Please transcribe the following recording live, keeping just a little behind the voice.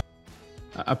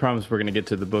I promise we're going to get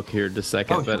to the book here in just a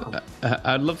second, Oh, sure. but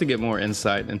I'd love to get more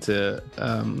insight into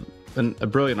a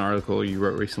brilliant article you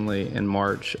wrote recently in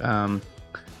March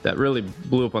that really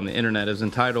blew up on the internet. It was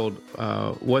entitled,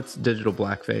 What's Digital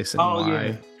Blackface and Oh, Why?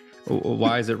 yeah.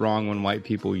 Why is it wrong when white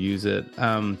people use it?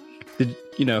 We'll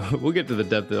get to the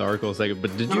depth of the article in a second,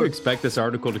 but did you Sure. expect this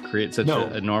article to create such No.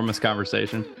 an enormous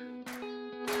conversation?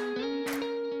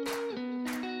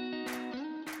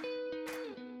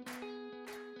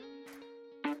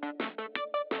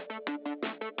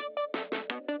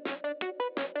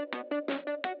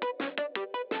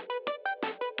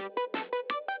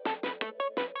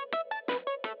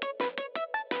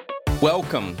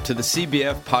 Welcome to the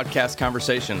CBF Podcast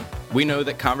Conversation. We know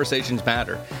that conversations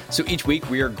matter, so each week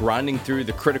we are grinding through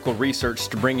the critical research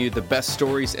to bring you the best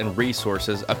stories and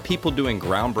resources of people doing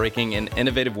groundbreaking and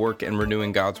innovative work in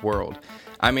renewing God's world.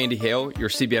 I'm Andy Hale, your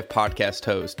CBF Podcast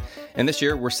host, and this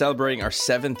year we're celebrating our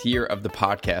 7th year of the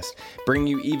podcast, bringing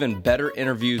you even better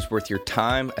interviews worth your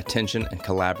time, attention, and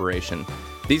collaboration.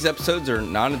 These episodes are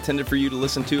not intended for you to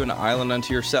listen to on an island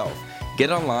unto yourself. Get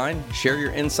online, share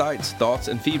your insights, thoughts,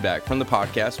 and feedback from the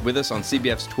podcast with us on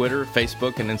CBF's Twitter,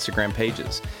 Facebook, and Instagram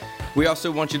pages. We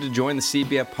also want you to join the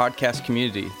CBF podcast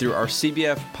community through our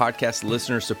CBF podcast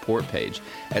listener support page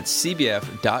at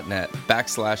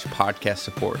cbf.net/podcast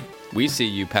support. We see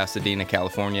you, Pasadena,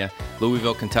 California,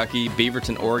 Louisville, Kentucky,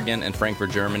 Beaverton, Oregon, and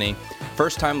Frankfurt, Germany.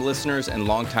 First-time listeners and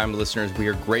long-time listeners, we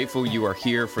are grateful you are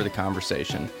here for the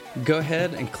conversation. Go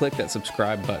ahead and click that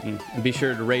subscribe button and be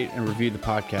sure to rate and review the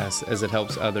podcast as it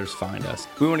helps others find us.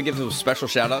 We want to give a special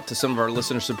shout out to some of our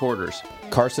listener supporters: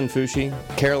 Carson Fushi,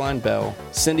 Caroline Bell,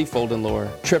 Cindy Foldenlore,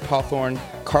 Trip Hawthorne,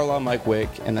 Carla Mike Wick,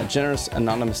 and a generous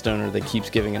anonymous donor that keeps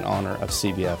giving in honor of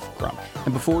CBF Grump.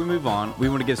 And before we move on, we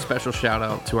want to give a special shout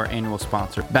out to our annual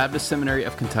sponsor, Baptist Seminary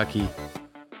of Kentucky.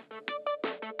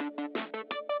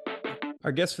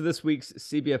 Our guest for this week's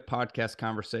CBF Podcast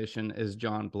Conversation is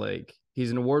John Blake. He's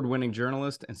an award-winning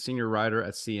journalist and senior writer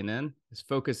at CNN. His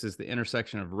focus is the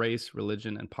intersection of race,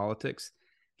 religion, and politics.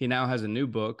 He now has a new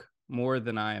book, More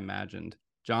Than I Imagined.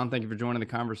 John, thank you for joining the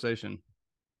conversation.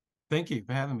 Thank you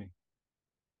for having me.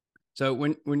 So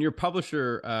when your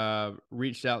publisher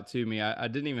reached out to me, I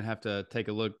didn't even have to take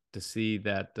a look to see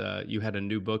that you had a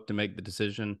new book to make the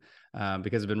decision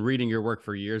because I've been reading your work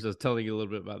for years. I was telling you a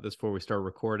little bit about this before we started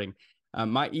recording.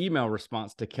 My email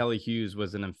response to Kelly Hughes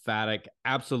was an emphatic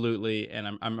absolutely,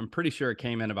 and I'm pretty sure it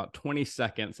came in about 20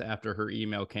 seconds after her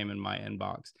email came in my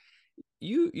inbox.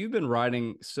 You've been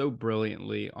writing so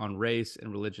brilliantly on race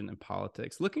and religion and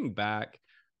politics. Looking back,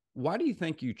 why do you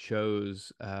think you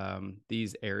chose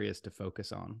these areas to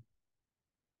focus on?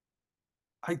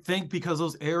 I think because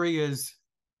those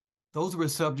were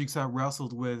subjects I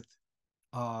wrestled with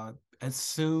as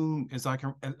soon as I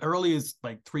can, as early as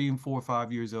like 3 and 4 or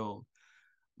 5 years old.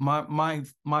 My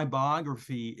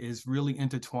biography is really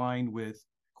intertwined with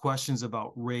questions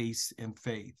about race and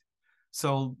faith.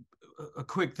 So a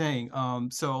quick thing.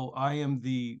 So I am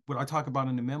what I talk about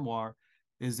in the memoir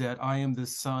is that I am the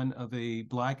son of a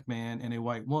Black man and a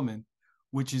white woman,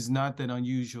 which is not that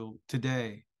unusual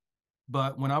today.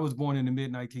 But when I was born in the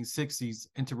mid-1960s,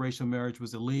 interracial marriage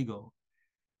was illegal.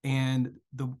 And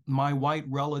my white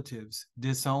relatives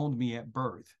disowned me at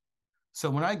birth.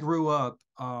 So when I grew up,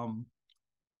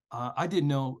 I didn't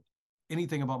know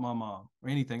anything about my mom or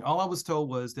anything. All I was told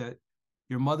was that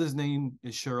your mother's name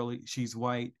is Shirley, she's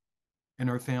white, and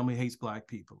her family hates Black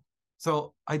people.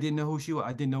 So I didn't know who she was.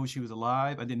 I didn't know she was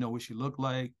alive. I didn't know what she looked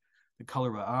like, the color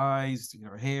of her eyes,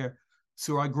 her hair.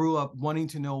 So I grew up wanting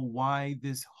to know why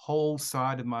this whole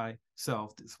side of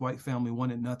myself, this white family,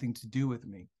 wanted nothing to do with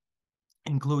me,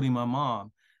 including my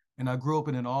mom. And I grew up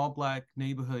in an all-Black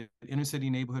neighborhood, inner city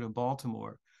neighborhood in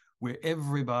Baltimore, where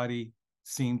everybody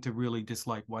seemed to really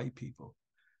dislike white people.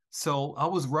 So I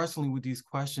was wrestling with these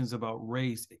questions about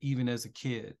race even as a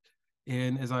kid.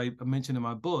 And as I mentioned in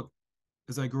my book,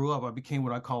 as I grew up, I became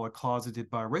what I call a closeted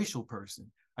biracial person.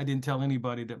 I didn't tell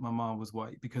anybody that my mom was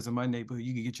white because in my neighborhood,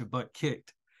 you could get your butt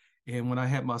kicked. And when I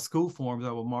had my school forms,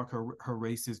 I would mark her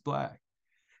race as Black.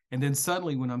 And then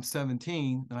suddenly when I'm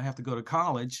 17 and I have to go to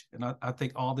college and I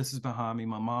think all this is behind me,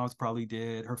 my mom's probably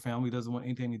dead, her family doesn't want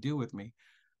anything to do with me.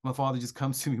 My father just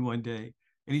comes to me one day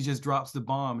and he just drops the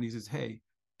bomb and he says, "Hey,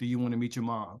 do you want to meet your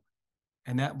mom?"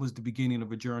 And that was the beginning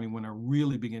of a journey when I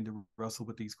really began to wrestle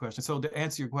with these questions. So to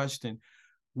answer your question,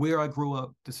 where I grew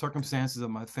up, the circumstances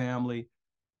of my family,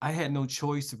 I had no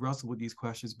choice to wrestle with these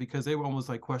questions because they were almost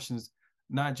like questions,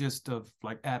 not just of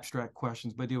like abstract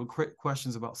questions, but they were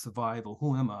questions about survival.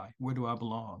 Who am I? Where do I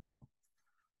belong?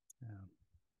 Yeah.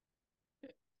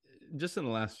 Just in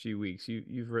the last few weeks,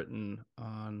 you've written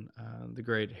on the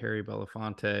great Harry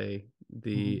Belafonte,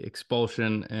 the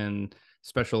expulsion and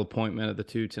special appointment of the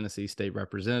 2 Tennessee state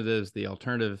representatives, the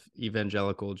alternative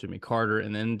evangelical Jimmy Carter,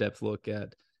 and an in-depth look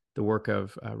at the work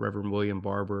of Reverend William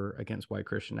Barber against white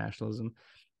Christian nationalism.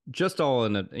 Just all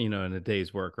in a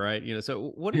day's work, right?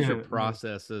 So what is your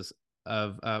processes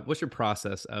of what's your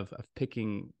process of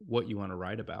picking what you want to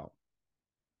write about?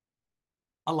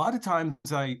 A lot of times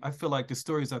I feel like the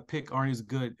stories I pick aren't as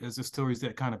good as the stories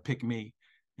that kind of pick me.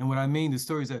 And what I mean, the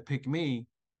stories that pick me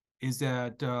is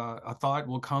that a thought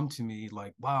will come to me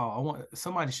like, wow,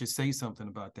 somebody should say something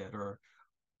about that, or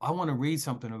I want to read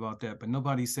something about that, but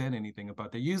nobody said anything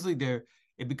about that. Usually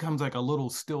it becomes like a little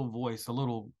still voice, a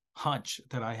little hunch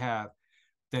that I have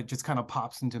that just kind of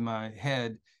pops into my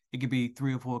head. It could be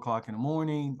 3 or 4 o'clock in the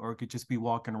morning, or it could just be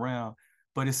walking around,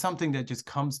 but it's something that just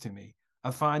comes to me.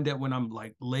 I find that when I'm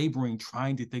like laboring,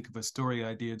 trying to think of a story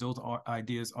idea, those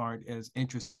ideas aren't as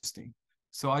interesting.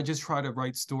 So I just try to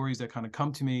write stories that kind of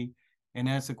come to me and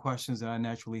answer questions that I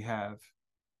naturally have.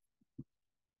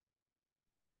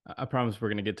 I promise we're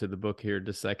going to get to the book here in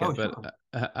just a second, but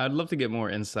sure. I'd love to get more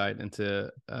insight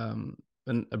into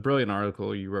a brilliant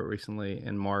article you wrote recently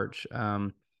in March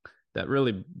that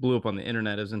really blew up on the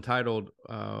internet. It was entitled,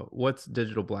 "What's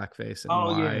Digital Blackface and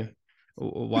Why? Yeah.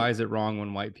 Why is it wrong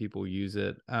when white people use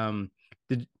it?"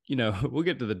 We'll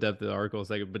get to the depth of the article in a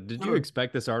second, but did you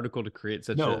expect this article to create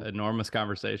such an enormous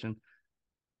conversation?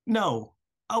 No,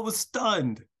 I was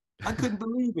stunned. I couldn't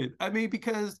believe it. I mean,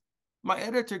 because my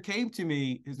editor came to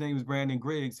me, his name is Brandon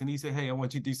Griggs, and he said, "Hey, I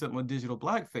want you to do something on digital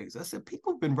blackface." I said,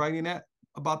 "People have been writing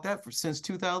about that since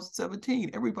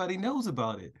 2017. Everybody knows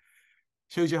about it."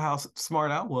 Shows you how smart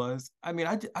I was. I mean,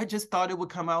 I just thought it would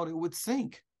come out, it would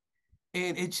sink.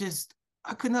 And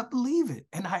I could not believe it.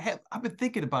 And I've been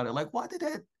thinking about it. Like, why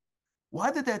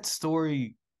did that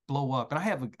story blow up? And I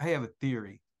have a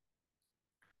theory.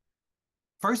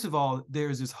 First of all,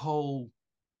 there's this whole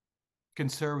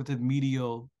conservative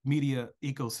media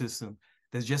ecosystem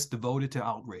that's just devoted to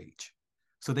outrage.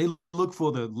 So they look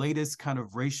for the latest kind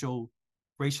of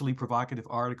racially provocative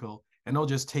article, and they'll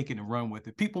just take it and run with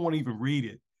it. People won't even read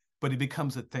it, but it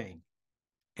becomes a thing.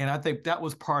 And I think that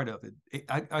was part of it.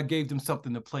 I gave them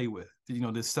something to play with,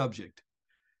 this subject.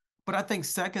 But I think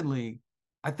secondly,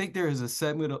 I think there is a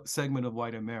segment of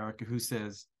white America who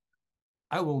says,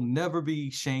 I will never be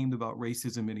shamed about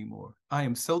racism anymore. I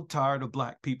am so tired of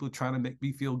Black people trying to make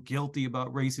me feel guilty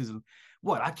about racism.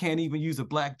 What, I can't even use a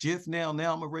Black GIF now?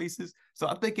 Now I'm a racist? So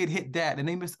I think it hit that, and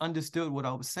they misunderstood what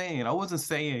I was saying. I wasn't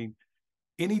saying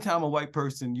anytime a white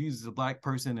person uses a Black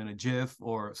person in a GIF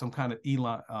or some kind of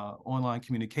online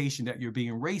communication that you're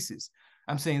being racist.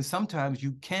 I'm saying sometimes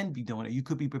you can be doing it. You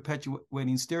could be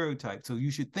perpetuating stereotypes, so you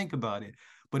should think about it.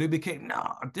 But it became,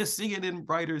 this CNN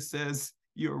writer says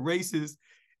you're a racist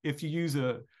if you use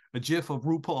a GIF of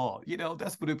RuPaul.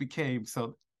 That's what it became.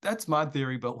 So that's my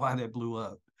theory about why that blew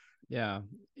up. Yeah.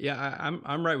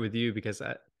 I'm right with you because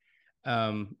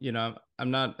I'm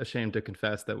not ashamed to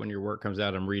confess that when your work comes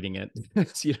out, I'm reading it,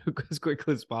 as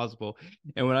quickly as possible.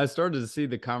 And when I started to see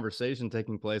the conversation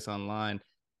taking place online,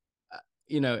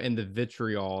 and the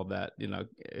vitriol that,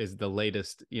 is the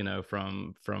latest,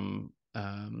 from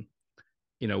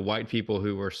white people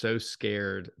who are so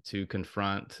scared to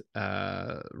confront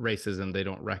racism they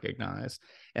don't recognize.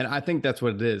 And I think that's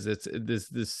what it is. It's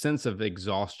this sense of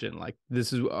exhaustion. Like,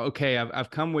 this is okay. I've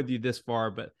come with you this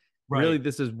far, but really,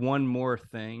 this is one more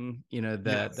thing,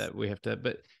 that we have to.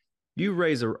 But you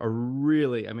raise a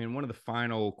really, one of the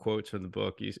final quotes from the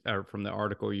book, from the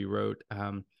article you wrote.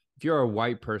 If you're a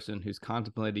white person who's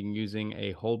contemplating using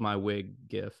a "Hold My Wig"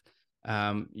 GIF,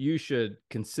 you should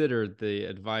consider the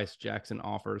advice Jackson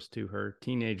offers to her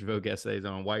teenage Vogue essays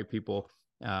on white people.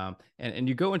 And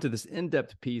you go into this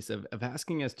in-depth piece of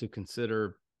asking us to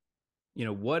consider,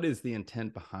 what is the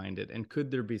intent behind it, and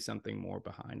could there be something more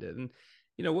behind it? And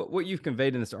what you've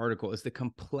conveyed in this article is the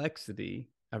complexity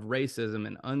of racism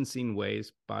in unseen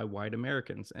ways by white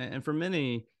Americans. And for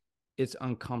many, it's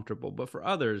uncomfortable, but for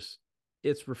others,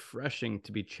 it's refreshing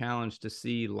to be challenged to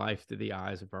see life through the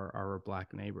eyes of our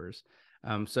Black neighbors.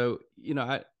 So,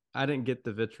 I didn't get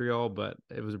the vitriol, but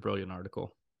it was a brilliant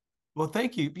article. Well,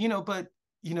 thank you. But,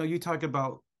 you talk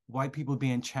about white people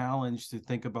being challenged to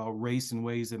think about race in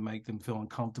ways that make them feel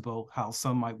uncomfortable, how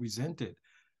some might resent it.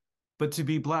 But to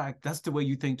be Black, that's the way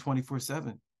you think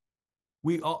 24/7.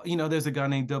 We all, there's a guy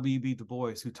named W.E.B. Du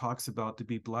Bois who talks about, to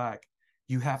be Black,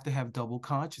 you have to have double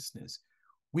consciousness.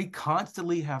 We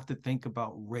constantly have to think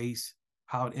about race,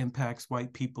 how it impacts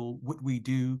white people, what we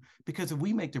do, because if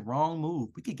we make the wrong move,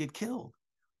 we could get killed.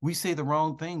 We say the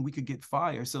wrong thing, we could get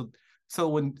fired. So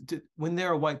when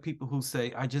there are white people who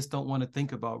say, I just don't want to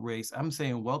think about race, I'm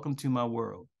saying, welcome to my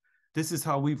world. This is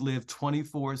how we've lived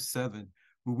 24/7,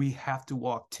 where we have to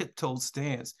walk tiptoe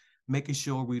stance, making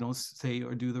sure we don't say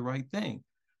or do the right thing.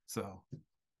 So,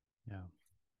 yeah.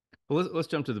 Well, let's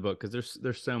jump to the book because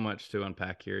there's so much to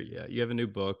unpack here. Yeah, you have a new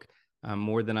book,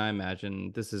 More Than I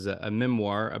Imagined. This is a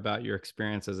memoir about your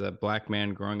experience as a Black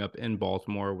man growing up in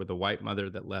Baltimore with a white mother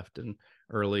that left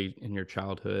early in your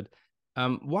childhood.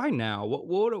 Why now?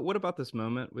 What about this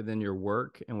moment within your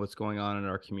work and what's going on in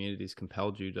our communities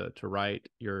compelled you to write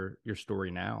your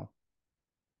story now?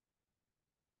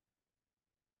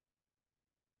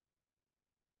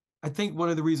 I think one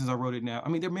of the reasons I wrote it now, I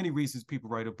mean, there are many reasons people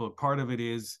write a book. Part of it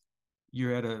is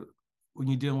you're at a, when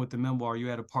you're dealing with the memoir,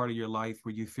 you're at a part of your life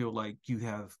where you feel like you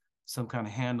have some kind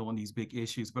of handle on these big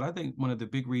issues. But I think one of the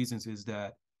big reasons is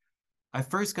that I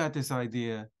first got this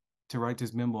idea to write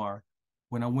this memoir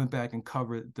when I went back and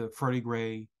covered the Freddie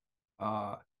Gray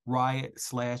uh, riot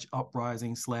slash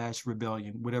uprising slash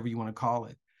rebellion, whatever you want to call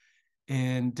it.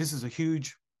 And this is a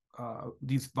huge,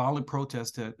 these violent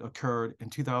protests that occurred in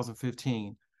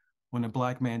 2015 when a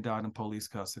Black man died in police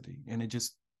custody. And it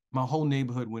just, my whole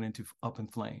neighborhood went into up in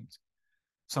flames.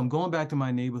 So I'm going back to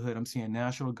my neighborhood. I'm seeing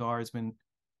National Guardsmen,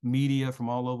 media from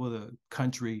all over the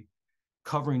country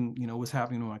covering, what's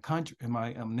happening in my country, in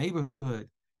my neighborhood.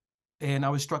 And I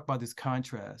was struck by this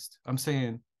contrast. I'm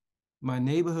saying my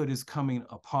neighborhood is coming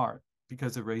apart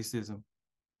because of racism,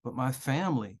 but my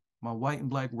family, my white and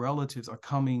Black relatives are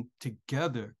coming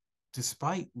together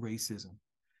despite racism.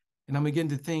 And I'm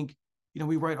beginning to think,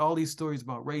 we write all these stories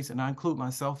about race, and I include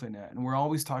myself in that. And we're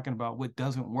always talking about what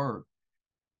doesn't work.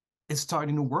 It's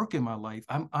starting to work in my life.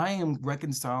 I am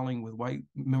reconciling with white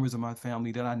members of my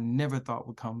family that I never thought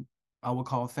I would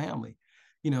call family.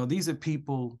 These are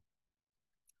people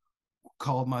who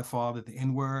called my father the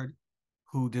N-word,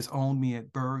 who disowned me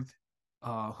at birth,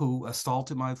 who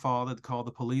assaulted my father, called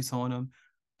the police on him,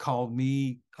 called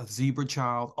me a zebra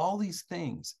child, all these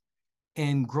things.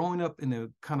 And growing up in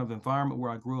the kind of environment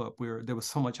where I grew up, where there was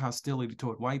so much hostility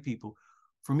toward white people,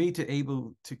 for me to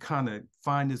able to kind of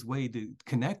find this way to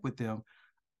connect with them,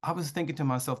 I was thinking to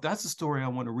myself, that's the story I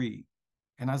want to read.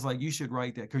 And I was like, you should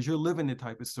write that because you're living the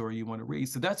type of story you want to read.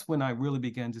 So that's when I really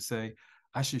began to say,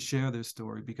 I should share this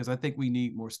story because I think we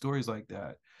need more stories like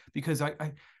that. Because I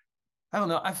don't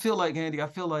know, I feel like, Andy,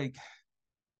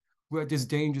 we're at this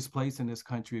dangerous place in this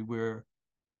country where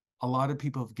a lot of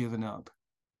people have given up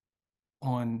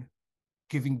on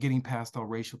getting past our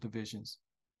racial divisions.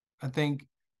 I think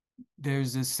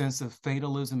there's this sense of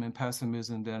fatalism and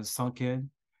pessimism that has sunk in.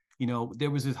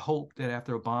 There was this hope that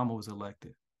after Obama was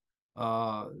elected,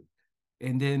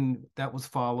 and then that was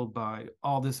followed by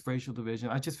all this racial division.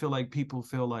 I just feel like people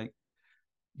feel like,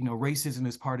 racism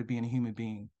is part of being a human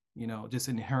being, just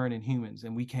inherent in humans,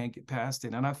 and we can't get past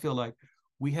it. And I feel like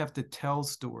we have to tell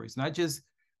stories, not just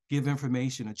give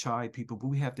information or chide people, but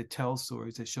we have to tell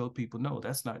stories that show people, no,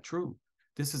 that's not true.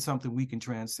 This is something we can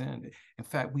transcend. In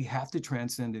fact, we have to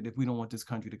transcend it if we don't want this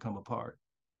country to come apart.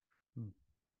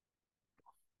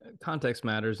 Context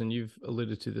matters, and you've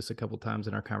alluded to this a couple of times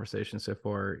in our conversation so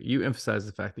far. You emphasize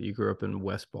the fact that you grew up in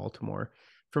West Baltimore.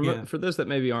 For those that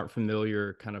maybe aren't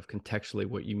familiar, kind of contextually,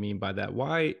 what you mean by that,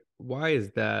 why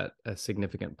is that a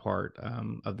significant part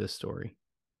of this story?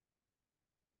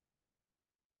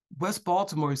 West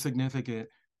Baltimore is significant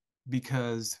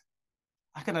because,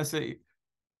 how can I say?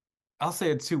 I'll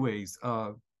say it two ways.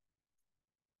 The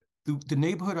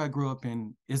neighborhood I grew up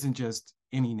in isn't just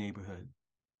any neighborhood.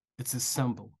 It's a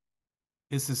symbol.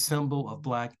 It's a symbol of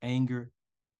Black anger.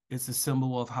 It's a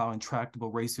symbol of how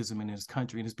intractable racism in this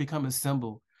country. And it's become a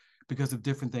symbol because of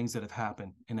different things that have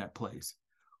happened in that place.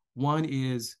 One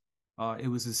is it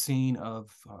was a scene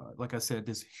of, like I said,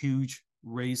 this huge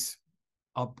race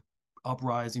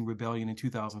uprising rebellion in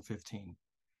 2015.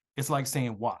 It's like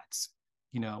saying Watts.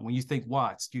 When you think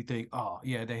Watts, you think, oh,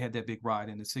 yeah, they had that big riot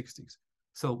in the 60s.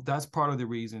 So that's part of the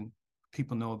reason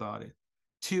people know about it.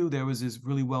 Two, there was this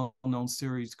really well-known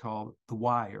series called The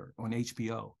Wire on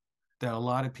HBO that a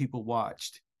lot of people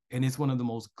watched. And it's one of the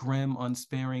most grim,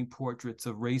 unsparing portraits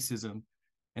of racism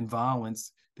and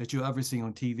violence that you'll ever see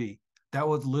on TV. That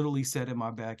was literally set in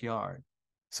my backyard.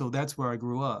 So that's where I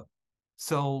grew up.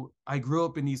 So I grew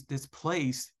up in this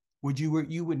place where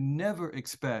you would never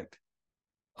expect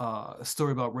a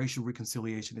story about racial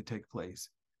reconciliation to take place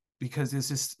because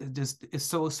it's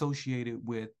so associated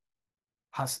with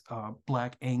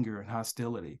Black anger and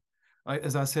hostility.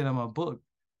 As I said in my book,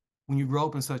 when you grow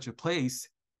up in such a place,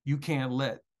 you can't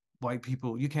let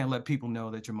people know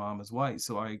that your mom is white.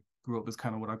 So I grew up as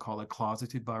kind of what I call a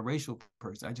closeted biracial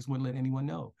person. I just wouldn't let anyone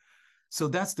know. So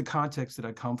that's the context that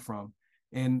I come from.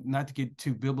 And not to get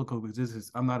too biblical,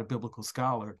 because I'm not a biblical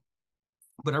scholar,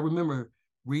 but I remember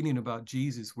reading about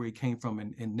Jesus, where he came from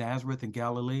in Nazareth in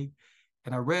Galilee.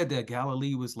 And I read that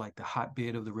Galilee was like the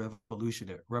hotbed of the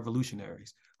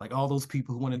revolutionaries. Like all those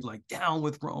people who wanted like down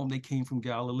with Rome, they came from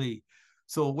Galilee.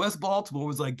 So West Baltimore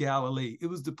was like Galilee. It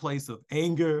was the place of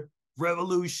anger,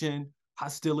 revolution,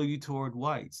 hostility toward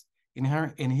whites. And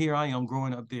here I am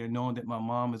growing up there knowing that my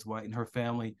mom is white and her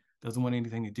family doesn't want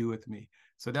anything to do with me.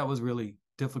 So that was really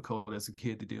difficult as a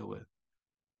kid to deal with.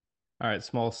 All right,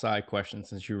 small side question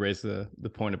since you raised the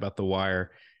point about The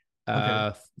Wire.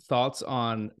 Okay. Thoughts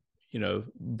on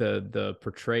the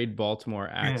portrayed Baltimore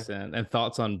Yeah. accent and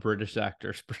thoughts on British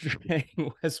actors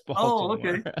portraying West Oh,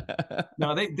 Baltimore. okay.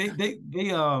 No, they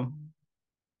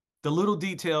the little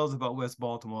details about West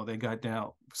Baltimore they got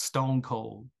down stone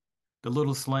cold. The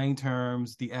little slang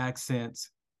terms, the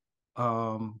accents,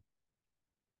 um,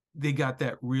 they got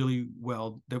that really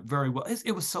well, very well.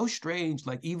 It was so strange.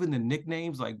 Like even the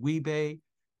nicknames, like Weebay,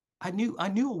 I knew a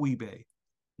Weebay.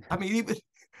 I mean,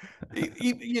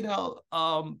 even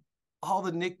all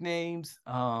the nicknames,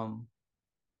 the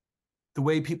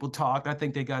way people talk, I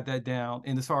think they got that down.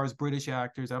 And as far as British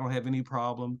actors, I don't have any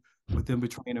problem with them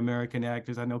betraying American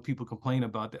actors. I know people complain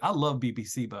about that. I love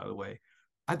BBC, by the way.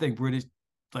 I think British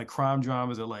like crime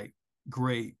dramas are like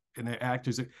great, and their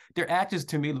actors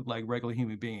to me look like regular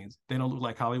human beings. They don't look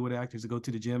like Hollywood actors that go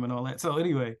to the gym and all that. So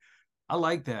anyway, I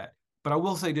like that. But I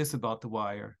will say this about The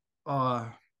Wire. I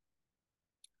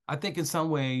think in some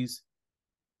ways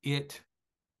it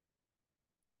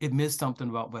it missed something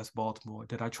about West Baltimore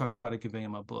that I try to convey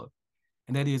in my book,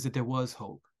 and that is that there was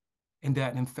hope, and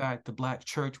that in fact the Black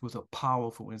church was a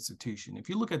powerful institution. If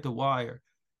you look at The Wire,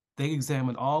 they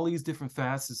examined all these different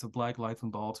facets of Black life in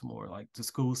Baltimore, like the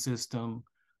school system,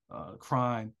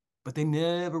 crime, but they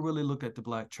never really looked at the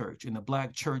Black church. And the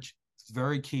Black church is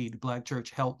very key. The Black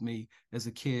church helped me as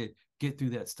a kid get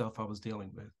through that stuff I was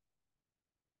dealing with.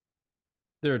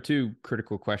 There are two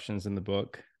critical questions in the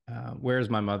book. Where's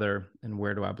my mother and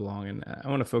where do I belong? And I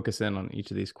want to focus in on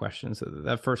each of these questions. So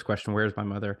that first question, where's my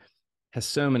mother, has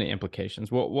so many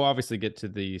implications. We'll obviously get to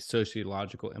the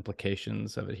sociological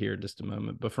implications of it here in just a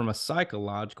moment. But from a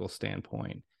psychological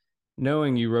standpoint,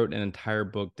 knowing you wrote an entire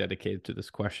book dedicated to this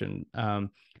question, how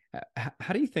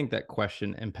do you think that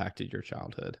question impacted your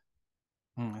childhood?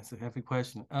 That's a heavy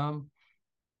question.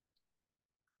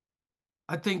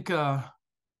 I think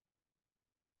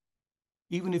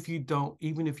even if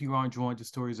you aren't drawn to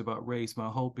stories about race, my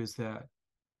hope is that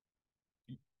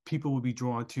people will be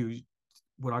drawn to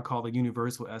what I call the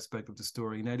universal aspect of the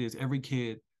story, and that is every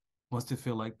kid wants to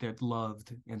feel like they're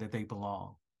loved and that they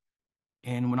belong.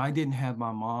 And when I didn't have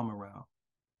my mom around,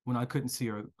 when I couldn't see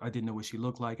her, I didn't know what she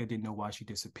looked like. I didn't know why she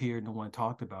disappeared. No one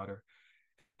talked about her.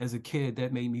 As a kid,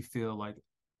 that made me feel like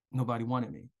nobody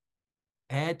wanted me.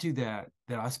 Add to that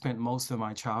I spent most of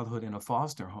my childhood in a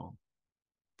foster home.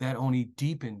 That only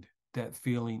deepened that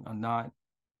feeling of not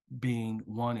being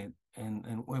wanted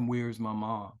and where's my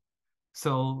mom.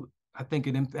 So I think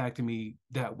it impacted me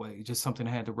that way, just something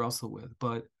I had to wrestle with.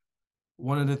 But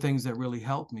one of the things that really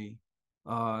helped me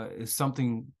is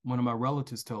something one of my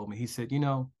relatives told me. He said,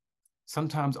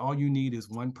 sometimes all you need is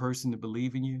one person to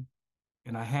believe in you.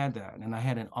 And I had that. And I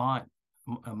had an aunt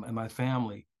in my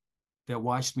family that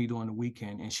watched me during the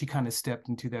weekend. And she kind of stepped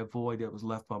into that void that was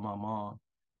left by my mom.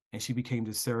 And she became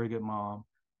the surrogate mom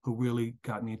who really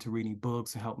got me into reading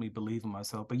books and helped me believe in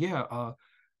myself. But yeah,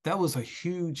 that was a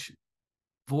huge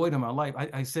void in my life.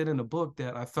 I said in the book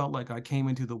that I felt like I came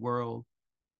into the world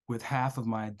with half of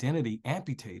my identity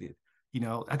amputated.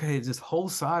 I had this whole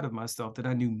side of myself that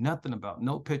I knew nothing about.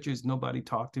 No pictures, nobody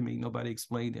talked to me, nobody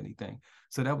explained anything.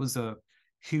 So that was a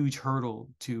huge hurdle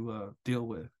to deal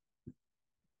with.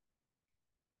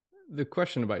 The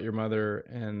question about your mother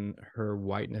and her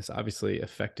whiteness obviously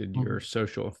affected your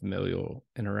social and familial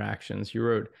interactions. You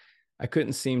wrote, I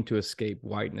couldn't seem to escape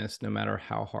whiteness no matter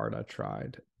how hard I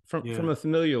tried. From a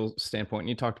familial standpoint, and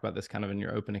you talked about this kind of in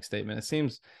your opening statement, it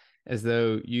seems as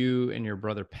though you and your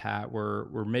brother Pat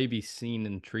were maybe seen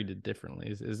and treated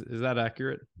differently. Is that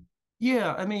accurate?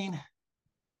 Yeah, I mean,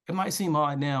 it might seem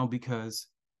odd now because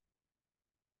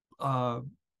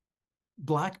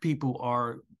Black people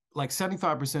are like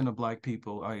 75% of Black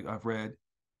people I've read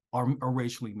are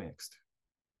racially mixed.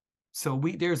 So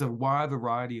there's a wide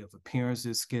variety of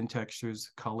appearances, skin textures,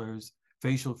 colors,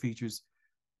 facial features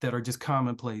that are just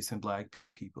commonplace in Black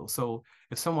people. So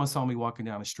if someone saw me walking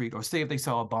down the street, or say if they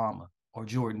saw Obama or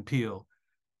Jordan Peele,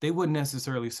 they wouldn't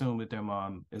necessarily assume that their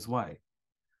mom is white.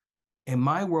 In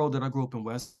my world that I grew up in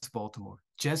West Baltimore,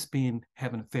 just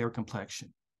having a fair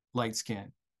complexion, light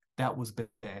skin, that was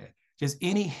bad. Just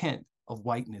any hint of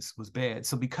whiteness was bad.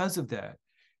 So because of that,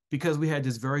 because we had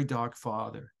this very dark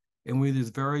father And we're these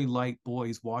very light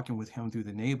boys walking with him through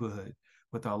the neighborhood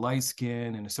with our light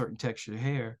skin and a certain texture of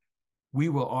hair. We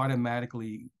were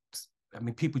automatically, I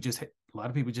mean, a lot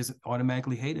of people just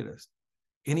automatically hated us.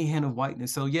 Any hint of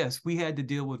whiteness. So yes, we had to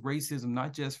deal with racism,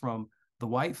 not just from the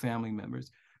white family members,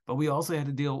 but we also had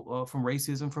to deal from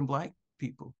racism from Black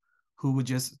people who would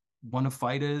just want to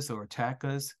fight us or attack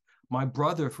us. My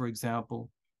brother, for example,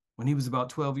 when he was about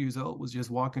 12 years old, was just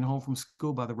walking home from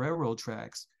school by the railroad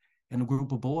tracks, and a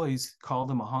group of boys called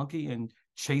him a honky and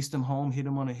chased him home, hit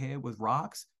him on the head with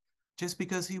rocks, just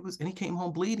because and he came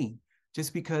home bleeding,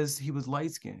 just because he was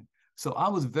light skinned. So I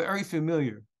was very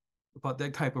familiar about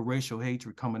that type of racial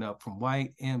hatred coming up from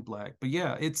white and Black. But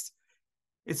yeah, it's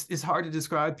hard to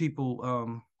describe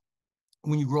people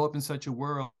when you grow up in such a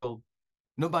world.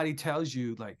 Nobody tells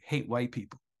you like hate white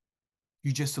people.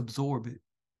 You just absorb it.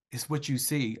 It's what you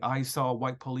see. I saw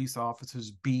white police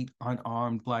officers beat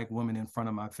unarmed Black women in front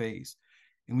of my face.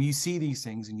 And when you see these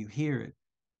things and you hear it,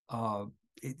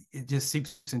 it just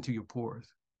seeps into your pores.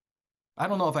 I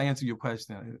don't know if I answered your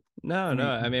question. No, no.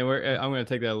 I mean, I'm going to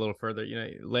take that a little further.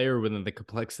 Layer within the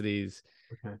complexities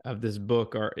of this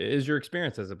book is your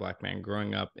experience as a Black man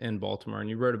growing up in Baltimore. And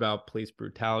you wrote about police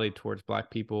brutality towards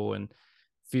Black people and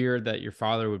fear that your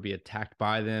father would be attacked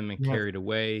by them and carried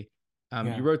away.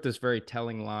 You wrote this very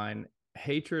telling line: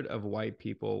 hatred of white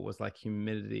people was like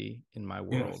humidity in my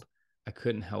world. Yes. I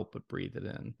couldn't help but breathe it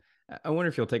in. I wonder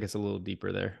if you'll take us a little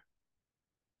deeper there.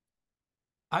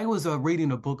 I was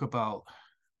reading a book about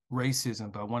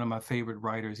racism by one of my favorite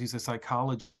writers. He's a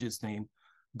psychologist named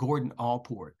Gordon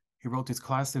Allport. He wrote this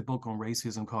classic book on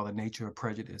racism called The Nature of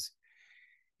Prejudice.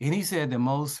 And he said that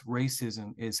most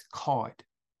racism is caught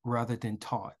rather than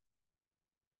taught.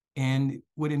 And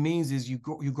what it means is you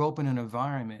grow up in an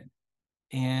environment,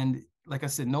 and like I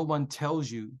said, no one tells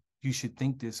you you should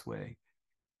think this way.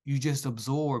 You just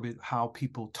absorb it, how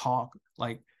people talk,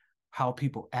 like how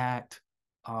people act.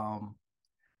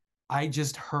 I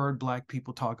just heard Black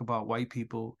people talk about white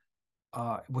people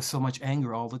with so much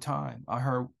anger all the time. I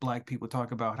heard Black people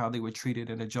talk about how they were treated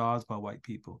in the jobs by white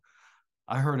people.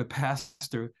 I heard a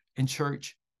pastor in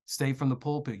church say from the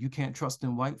pulpit, "You can't trust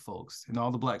in white folks," and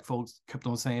all the Black folks kept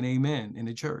on saying "Amen" in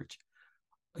the church.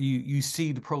 You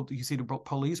see the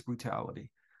police brutality.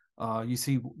 You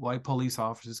see white police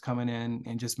officers coming in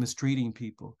and just mistreating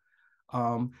people.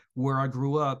 Where I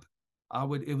grew up,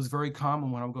 it was very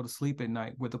common when I would go to sleep at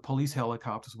night where the police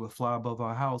helicopters would fly above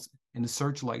our house and the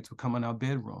searchlights would come in our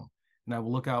bedroom. And I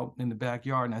would look out in the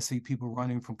backyard and I see people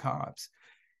running from cops.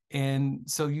 And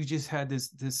so you just had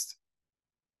this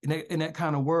in that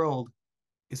kind of world,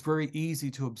 it's very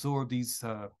easy to absorb these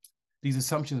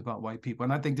assumptions about white people.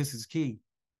 And I think this is key.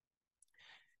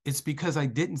 It's because I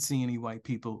didn't see any white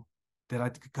people that I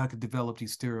could develop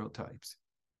these stereotypes.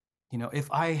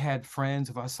 If I had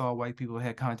friends, if I saw white people,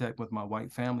 had contact with my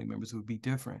white family members, it would be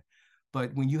different.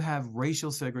 But when you have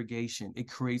racial segregation, it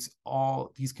creates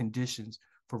all these conditions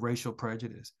for racial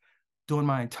prejudice. During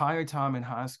my entire time in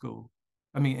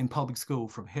in public school,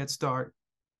 from Head Start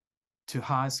to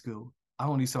high school, I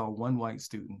only saw one white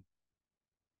student.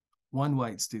 One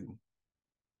white student.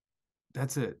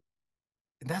 That's it.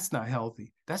 That's not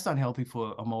healthy. That's not healthy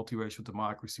for a multiracial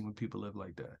democracy when people live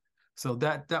like that. So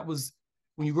that was,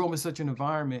 when you grow up in such an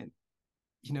environment,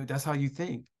 that's how you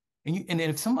think. And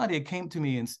if somebody had came to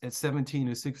me at 17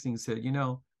 or 16 and said,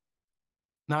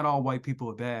 not all white people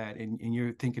are bad, and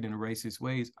you're thinking in a racist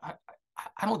ways, I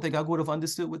don't think I would have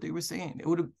understood what they were saying.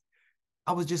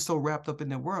 I was just so wrapped up in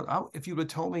their world. If you would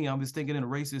have told me I was thinking in a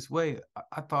racist way,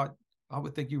 I thought I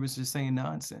would think you were just saying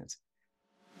nonsense.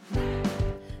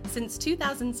 Since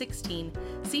 2016,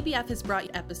 CBF has brought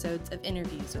you episodes of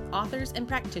interviews with authors and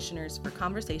practitioners for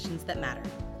conversations that matter.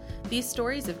 These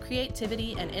stories of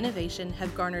creativity and innovation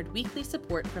have garnered weekly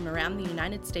support from around the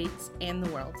United States and the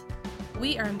world.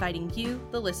 We are inviting you,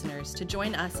 the listeners, to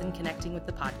join us in connecting with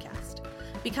the podcast.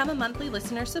 Become a monthly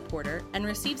listener supporter and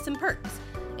receive some perks,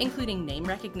 including name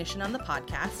recognition on the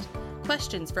podcast,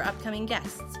 questions for upcoming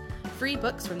guests, free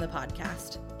books from the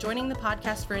podcast, joining the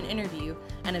podcast for an interview,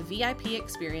 and a VIP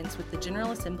experience with the General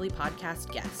Assembly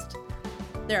podcast guest.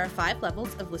 There are 5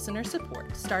 levels of listener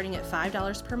support, starting at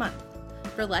 $5 per month.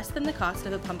 For less than the cost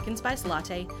of a pumpkin spice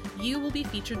latte, you will be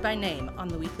featured by name on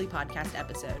the weekly podcast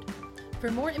episode. For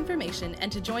more information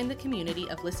and to join the community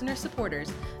of listener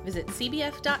supporters, visit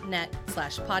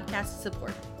cbf.net/podcast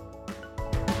support.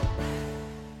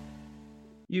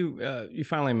 You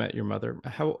finally met your mother.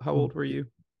 How old were you?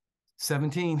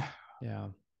 17. Yeah.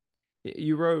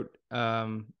 You wrote,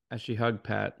 as she hugged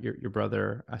Pat, your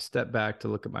brother, I stepped back to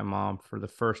look at my mom for the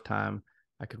first time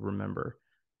I could remember.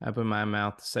 I opened my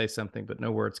mouth to say something, but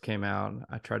no words came out.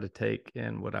 I tried to take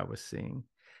in what I was seeing.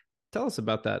 Tell us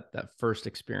about that first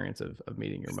experience of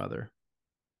meeting your mother.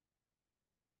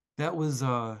 That was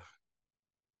a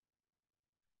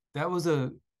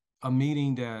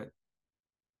meeting that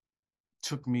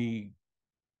took me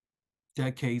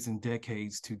decades and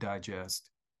decades to digest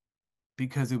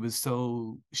because it was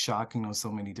so shocking on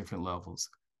so many different levels.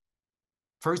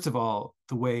 First of all,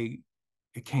 the way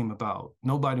it came about,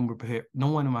 no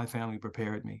one in my family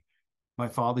prepared me. My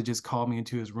father just called me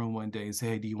into his room one day and said,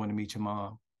 "Hey, do you want to meet your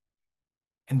mom?"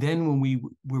 And then when we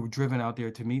were driven out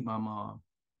there to meet my mom,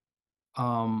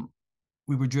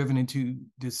 we were driven into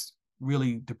this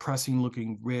really depressing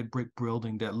looking red brick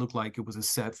building that looked like it was a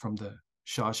set from the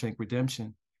Shawshank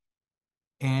Redemption.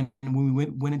 And when we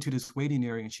went into this waiting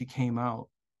area and she came out,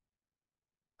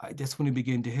 that's when it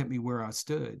began to hit me where I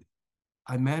stood.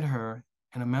 I met her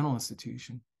in a mental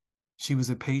institution. She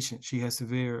was a patient. She had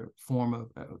severe form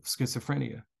of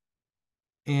schizophrenia.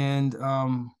 And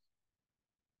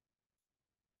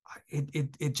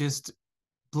it just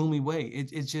blew me away.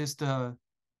 It just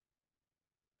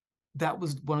that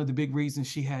was one of the big reasons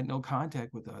she had no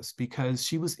contact with us, because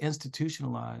she was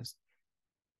institutionalized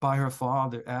by her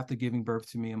father after giving birth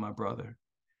to me and my brother.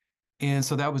 And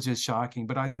so that was just shocking.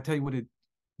 But I tell you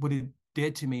what it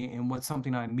did to me, and what's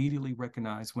something I immediately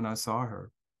recognized when I saw her.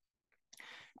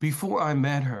 Before I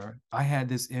met her, I had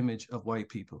this image of white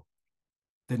people,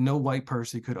 that no white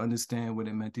person could understand what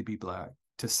it meant to be Black,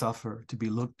 to suffer, to be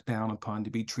looked down upon, to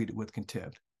be treated with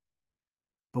contempt.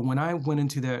 But when I went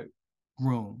into that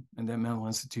room in that mental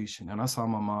institution and I saw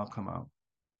my mom come out,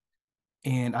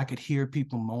 and I could hear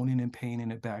people moaning in pain in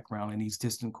the background in these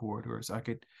distant corridors. I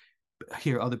could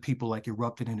hear other people like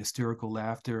erupting in hysterical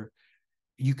laughter.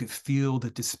 You could feel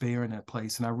the despair in that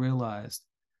place. And I realized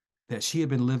that she had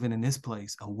been living in this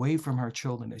place away from her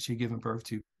children that she had given birth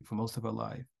to for most of her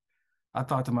life. I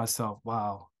thought to myself,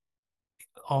 wow,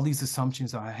 all these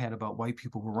assumptions I had about white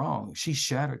people were wrong. She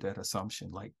shattered that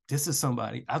assumption. Like, this is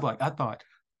somebody, I thought,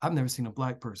 I've never seen a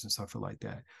Black person suffer like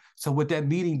that. So what that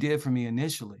meeting did for me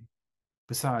initially,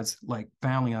 besides like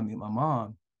finally I meet my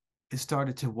mom, it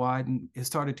started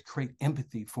to create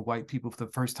empathy for white people for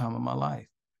the first time in my life.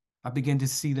 I began to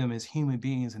see them as human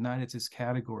beings and not as this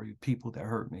category of people that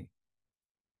hurt me.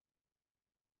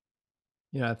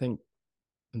 I think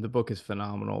the book is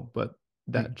phenomenal, but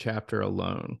that chapter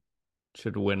alone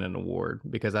should win an award,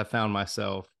 because I found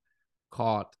myself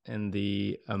caught in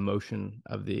the emotion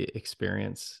of the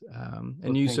experience.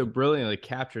 And you so brilliantly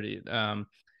captured it.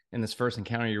 In this first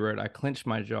encounter you wrote, "I clenched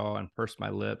my jaw and pursed my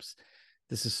lips.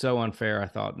 This is so unfair. I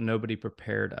thought nobody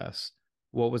prepared us.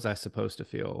 What was I supposed to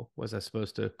feel? Was I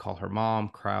supposed to call her mom,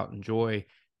 cry out in joy?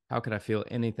 How could I feel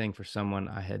anything for someone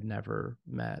I had never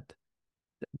met?"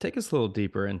 Take us a little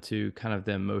deeper into kind of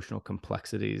the emotional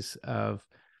complexities of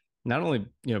not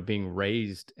only, being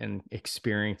raised and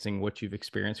experiencing what you've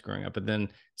experienced growing up, but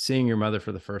then seeing your mother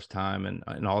for the first time,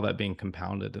 and all that being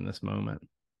compounded in this moment.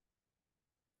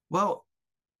 Well,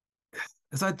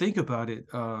 as I think about it,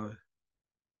 I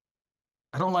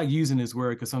don't like using this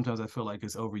word because sometimes I feel like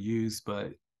it's overused,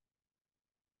 but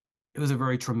it was a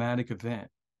very traumatic event.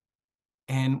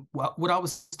 And what I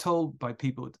was told by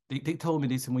people, they told me,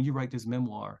 they said, when you write this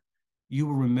memoir, you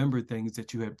will remember things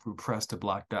that you had repressed or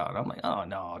blocked out. I'm like, oh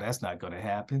no, that's not going to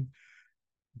happen.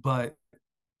 But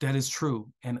that is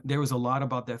true. And there was a lot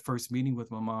about that first meeting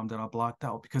with my mom that I blocked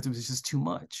out because it was just too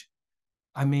much.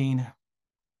 I mean,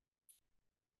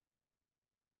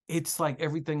 it's like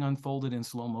everything unfolded in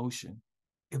slow motion.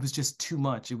 It was just too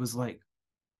much. It was like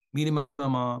meeting my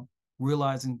mom,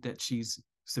 realizing that she's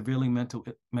severely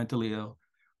mentally ill,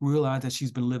 realize that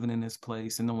she's been living in this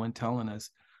place and no one telling us.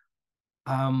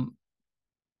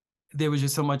 There was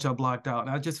just so much I blocked out. And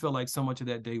I just felt like so much of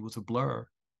that day was a blur.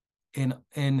 And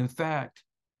in fact,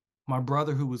 my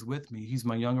brother who was with me, he's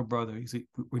my younger brother.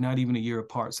 We're not even a year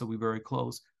apart, so we're very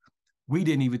close. We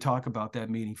didn't even talk about that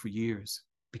meeting for years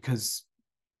because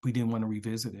we didn't want to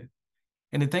revisit it.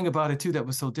 And the thing about it too, that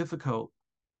was so difficult,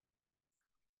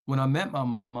 when I met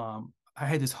my mom, I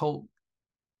had this hope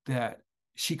that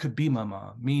she could be my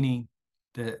mom, meaning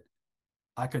that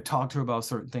I could talk to her about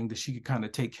certain things, that she could kind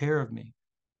of take care of me.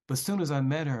 But as soon as I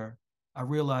met her, I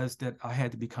realized that I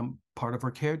had to become part of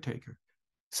her caretaker.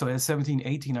 So at 17,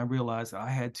 18, I realized I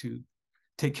had to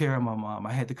take care of my mom.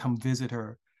 I had to come visit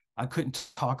her. I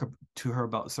couldn't talk to her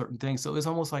about certain things. So it's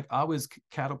almost like I was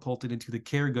catapulted into the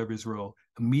caregiver's role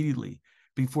immediately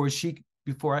before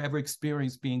I ever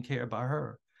experienced being cared by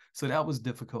her. So that was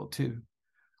difficult too.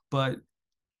 But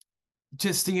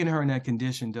just seeing her in that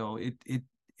condition, though, it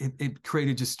it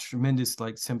created just tremendous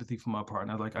like sympathy for my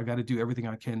partner. Like I got to do everything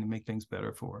I can to make things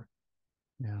better for her.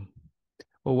 Yeah.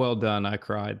 Well done. I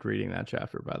cried reading that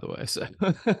chapter, by the way. So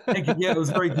Thank you. Yeah, it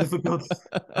was very difficult.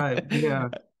 Right. Yeah.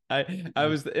 I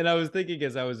was thinking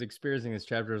as I was experiencing this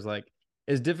chapter, I was like,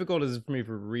 as difficult as for me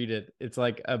to read it, it's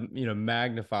like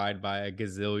magnified by a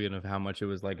gazillion of how much it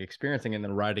was like experiencing and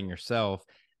then writing yourself.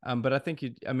 But I think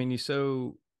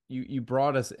you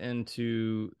brought us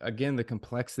into again the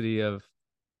complexity of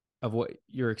what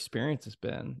your experience has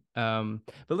been. But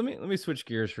let me switch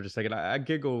gears for just a second. I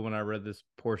giggled when I read this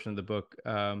portion of the book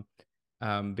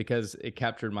because it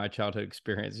captured my childhood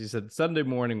experience. You said Sunday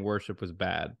morning worship was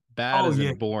bad as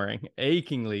in boring,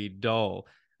 achingly dull.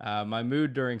 My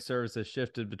mood during services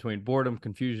shifted between boredom,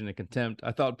 confusion, and contempt.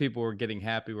 I thought people were getting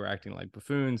happy, were acting like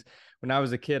buffoons. When I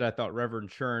was a kid, I thought Reverend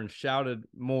Shern shouted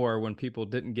more when people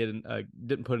didn't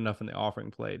put enough in the offering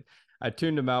plate. I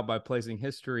tuned him out by placing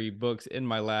history books in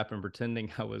my lap and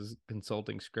pretending I was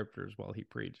consulting scriptures while he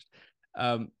preached.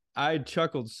 I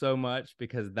chuckled so much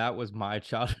because that was my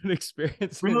childhood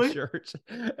experience in church.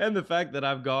 And the fact that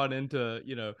I've gone into,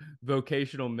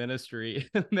 vocational ministry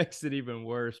makes it even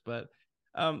worse. But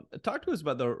talk to us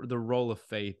about the role of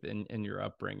faith in your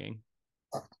upbringing.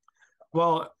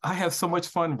 Well, I have so much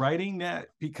fun writing that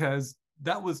because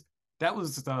that was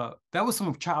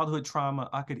some childhood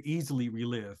trauma I could easily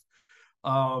relive.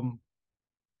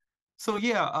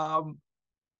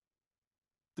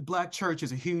 The Black church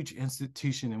is a huge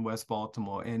institution in West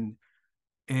Baltimore, and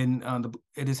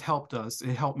it has helped us.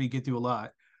 It helped me get through a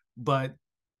lot. But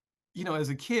as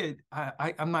a kid,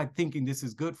 I'm not thinking this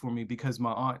is good for me because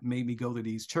my aunt made me go to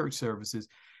these church services.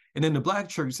 And in the Black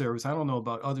church service, I don't know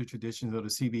about other traditions of the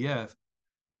CBF,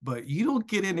 but you don't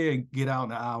get in there and get out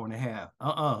in an hour and a half.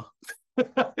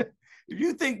 If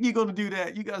you think you're going to do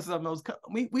that, you got something else.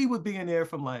 We would be in there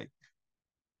from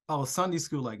Sunday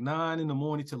school, like 9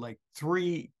 a.m. to like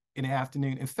 3 p.m.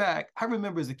 In fact, I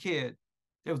remember as a kid,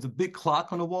 there was a big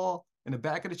clock on the wall in the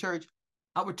back of the church.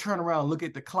 I would turn around and look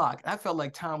at the clock. I felt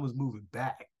like time was moving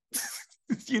back,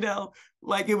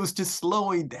 like it was just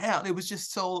slowing down. It was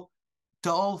just so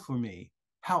dull for me.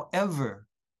 However,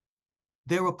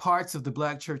 there were parts of the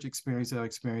Black church experience that I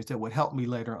experienced that would help me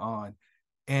later on.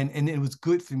 And it was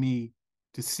good for me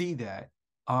to see that.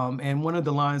 And one of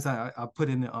the lines I put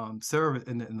in the service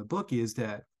in the book is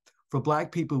that for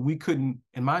Black people, in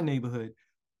my neighborhood,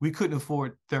 we couldn't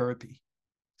afford therapy.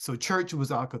 So church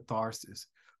was our catharsis.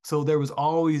 So there was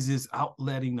always this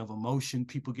outletting of emotion,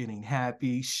 people getting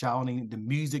happy, shouting. The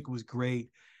music was great.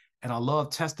 And I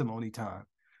love testimony time,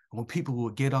 when people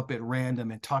would get up at random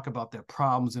and talk about their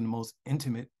problems in the most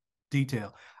intimate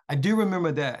detail. I do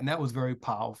remember that, and that was very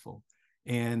powerful.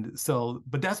 And so,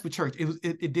 but that's what church,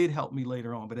 it did help me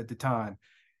later on, but at the time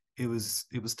it was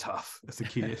tough as a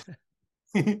kid.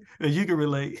 You can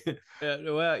relate. Yeah,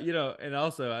 well, and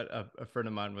also a friend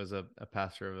of mine was a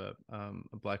pastor of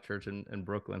a Black church in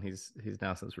Brooklyn. He's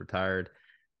now since retired.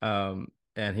 And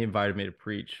he invited me to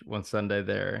preach one Sunday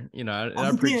there, and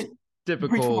I preached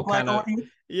typical kind of,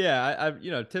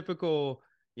 typical,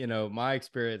 my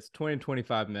experience, 20 to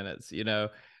 25 minutes,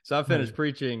 so I finished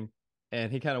preaching. And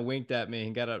he kind of winked at me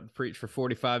and got up and preached for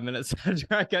 45 minutes after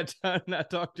I got done. And I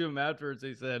talked to him afterwards.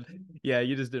 He said, "Yeah,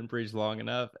 you just didn't preach long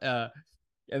enough." And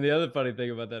the other funny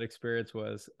thing about that experience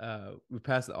was we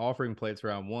passed the offering plates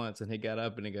around once, and he got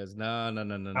up and he goes, "No.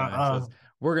 Says,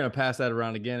 we're going to pass that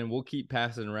around again, and we'll keep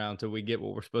passing around until we get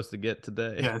what we're supposed to get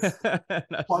today." Yes.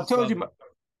 I told you,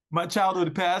 my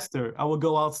childhood pastor, I would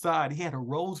go outside. He had a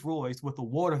Rolls Royce with a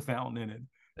water fountain in it.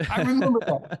 I remember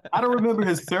that. I don't remember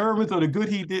his sermons or the good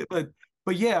he did, but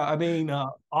yeah, I mean,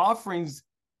 offerings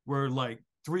were like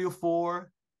 3 or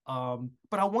 4.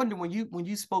 But I wonder, when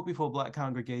you spoke before a Black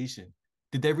congregation,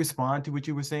 did they respond to what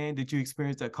you were saying? Did you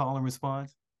experience that call and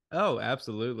response? Oh,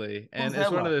 absolutely. And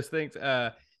it's one of those things,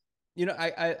 I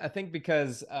think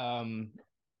because I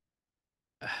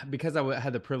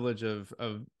had the privilege of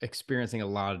experiencing a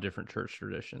lot of different church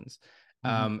traditions.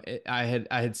 I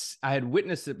had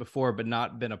witnessed it before, but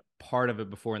not been a part of it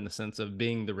before, in the sense of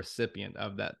being the recipient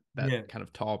of that kind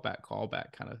of callback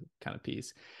kind of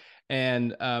piece.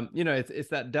 And it's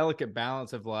that delicate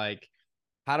balance of like,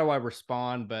 how do I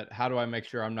respond, but how do I make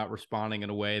sure I'm not responding in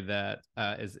a way that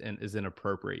is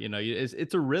inappropriate?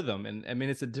 It's a rhythm, and I mean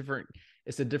it's a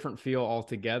different feel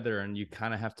altogether, and you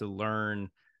kind of have to learn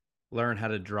how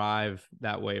to drive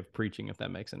that way of preaching, if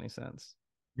that makes any sense.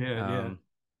 Yeah.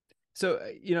 So,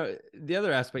 the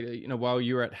other aspect, while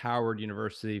you were at Howard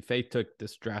University, faith took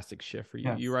this drastic shift for you.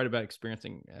 Yes. You write about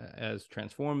experiencing as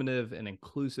transformative and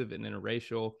inclusive and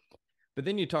interracial. But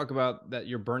then you talk about that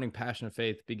your burning passion of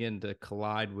faith began to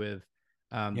collide with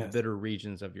the Yes. bitter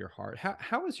regions of your heart.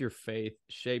 How has your faith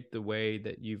shaped the way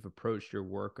that you've approached your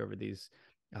work over these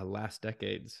last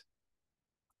decades?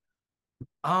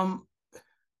 Um,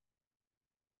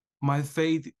 my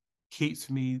faith keeps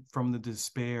me from the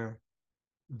despair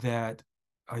that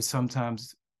I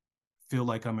sometimes feel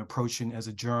like I'm approaching as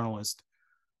a journalist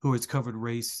who has covered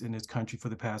race in this country for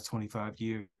the past 25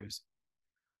 years.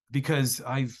 Because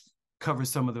I've covered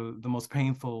some of the most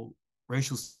painful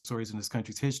racial stories in this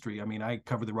country's history. I mean, I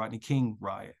covered the Rodney King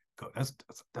riot.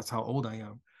 That's how old I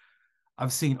am.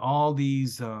 I've seen all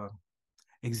these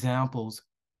examples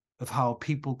of how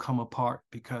people come apart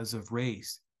because of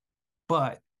race.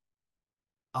 But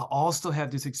I also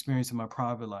have this experience in my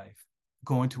private life,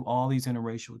 going to all these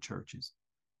interracial churches,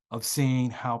 of seeing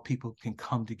how people can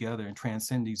come together and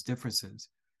transcend these differences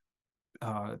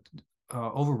uh,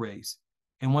 over race.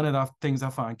 And one of the things I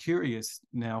find curious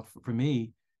now for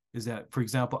me is that, for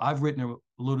example, I've written a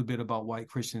little bit about white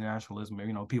Christian nationalism.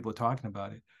 You know, people are talking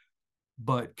about it,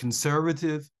 but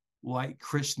conservative white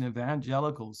Christian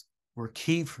evangelicals were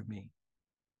key for me.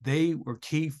 They were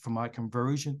key for my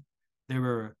conversion. They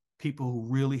were people who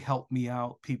really helped me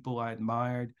out, people I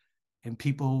admired, and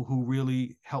people who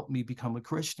really helped me become a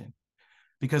Christian.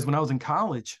 Because when I was in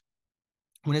college,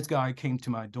 when this guy came to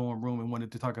my dorm room and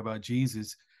wanted to talk about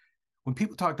Jesus, when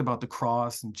people talked about the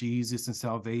cross and Jesus and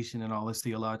salvation and all this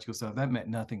theological stuff, that meant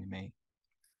nothing to me.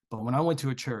 But when I went to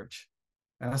a church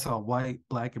and I saw white,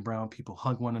 black, and brown people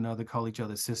hug one another, call each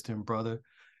other sister and brother,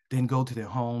 then go to their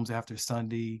homes after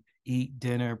Sunday, eat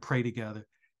dinner, pray together,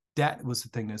 that was the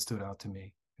thing that stood out to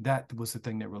me. That was the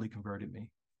thing that really converted me.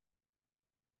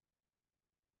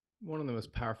 One of the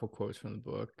most powerful quotes from the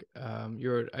book.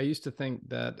 I used to think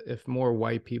that if more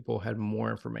white people had more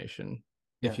information,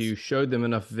 if you showed them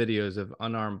enough videos of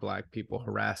unarmed black people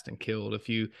harassed and killed, if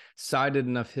you cited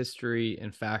enough history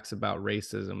and facts about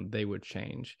racism, they would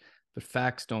change. But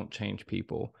facts don't change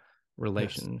people.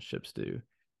 Relationships do.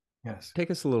 Yes. Take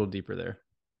us a little deeper there.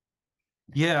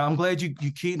 Yeah, I'm glad you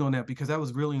keyed on that, because that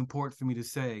was really important for me to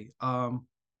say.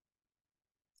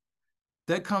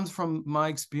 That comes from my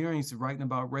experience of writing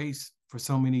about race for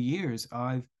so many years.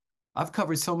 I've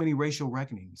covered so many racial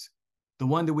reckonings. The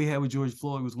one that we had with George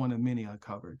Floyd was one of many I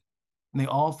covered, and they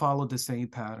all followed the same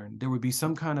pattern. There would be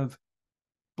some kind of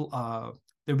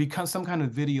some kind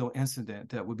of video incident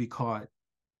that would be caught,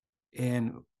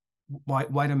 and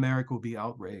white America would be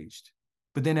outraged.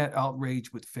 But then that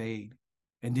outrage would fade,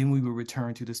 and then we would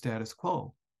return to the status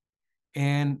quo.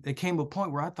 And it came a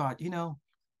point where I thought,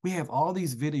 we have all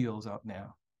these videos out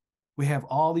now. We have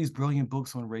all these brilliant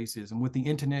books on racism. With the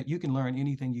internet, you can learn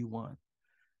anything you want.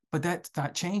 But that's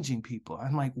not changing people.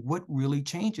 I'm like, what really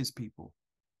changes people?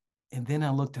 And then I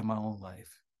looked at my own life.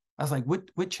 I was like,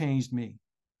 what changed me?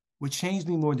 What changed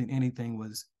me more than anything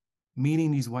was meeting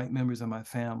these white members of my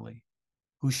family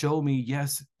who showed me,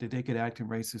 yes, that they could act in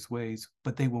racist ways,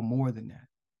 but they were more than that.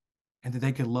 And that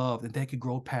they could love, that they could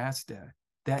grow past that.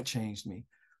 That changed me.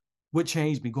 What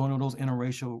changed me? Going to those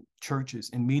interracial churches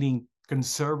and meeting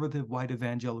conservative white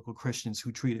evangelical Christians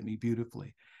who treated me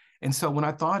beautifully. And so when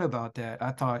I thought about that,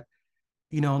 I thought,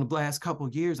 in the last couple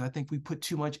of years, I think we put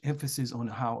too much emphasis on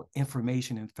how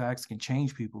information and facts can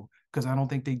change people, because I don't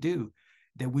think they do.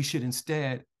 That we should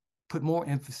instead put more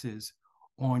emphasis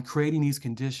on creating these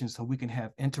conditions so we can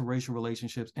have interracial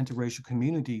relationships, interracial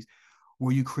communities,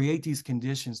 where you create these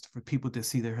conditions for people to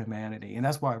see their humanity. And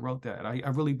that's why I wrote that. I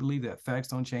really believe that facts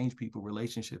don't change people,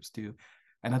 relationships do.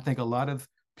 And I think a lot of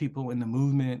people in the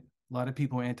movement, a lot of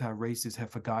people anti-racist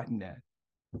have forgotten that.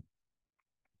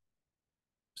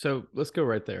 So let's go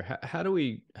right there. How do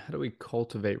we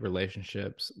cultivate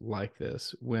relationships like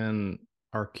this when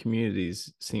our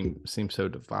communities seem so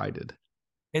divided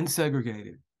and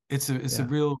segregated? It's a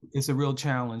real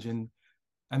challenge. And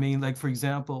I mean, like, for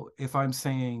example, if I'm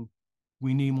saying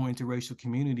we need more interracial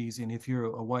communities, and if you're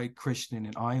a white Christian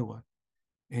in Iowa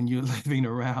and you're living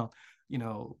around,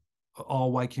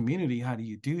 all white community, how do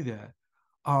you do that?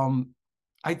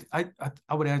 I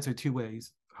would answer two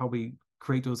ways how we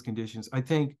create those conditions. I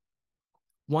think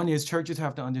one is churches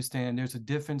have to understand there's a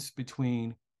difference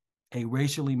between a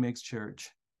racially mixed church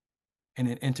and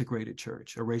an integrated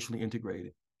church, or racially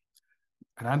integrated.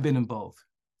 And I've been in both.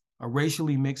 A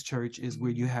racially mixed church is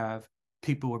where you have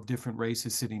people of different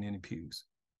races sitting in the pews.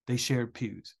 They share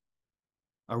pews.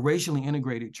 A racially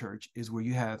integrated church is where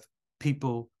you have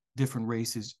people, different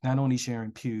races, not only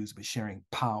sharing pews, but sharing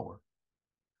power.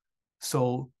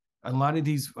 So a lot of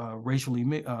these racially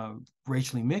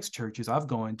mixed churches I've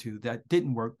gone to, that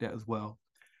didn't work that as well.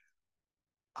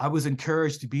 I was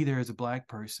encouraged to be there as a Black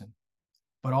person,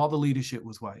 but all the leadership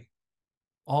was white.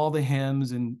 All the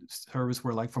hymns and service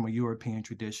were like from a European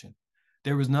tradition.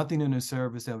 There was nothing in the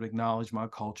service that would acknowledge my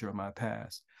culture or my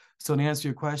past. So to answer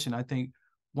your question, I think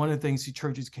one of the things the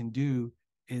churches can do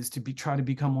is to try to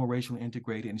become more racially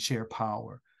integrated and share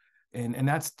power. And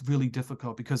that's really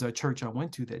difficult because our church I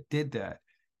went to that did that,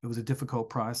 it was a difficult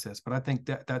process, but I think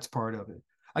that's part of it.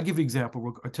 I'll give you an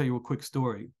example. I'll tell you a quick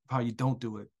story of how you don't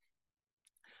do it.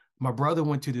 My brother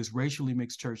went to this racially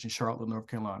mixed church in Charlotte, North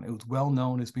Carolina. It was well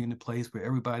known as being the place where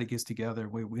everybody gets together.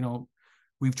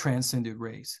 We've transcended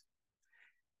race.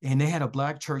 And they had a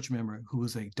Black church member who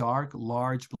was a dark,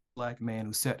 large Black man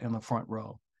who sat in the front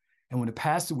row. And when the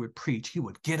pastor would preach, he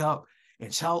would get up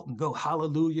and shout and go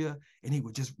hallelujah, and he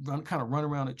would just run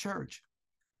around the church.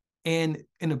 And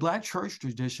in the Black church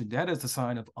tradition, that is a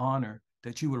sign of honor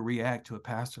that you would react to a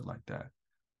pastor like that.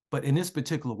 But in this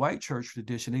particular white church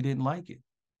tradition, they didn't like it.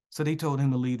 So they told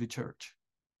him to leave the church,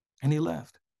 and he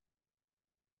left.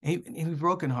 And he was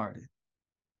brokenhearted.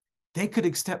 They could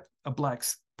accept a Black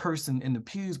person in the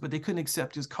pews, but they couldn't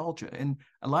accept his culture. And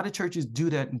a lot of churches do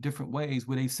that in different ways,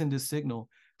 where they send a signal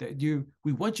that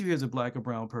we want you here as a Black or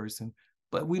brown person,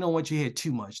 but we don't want you here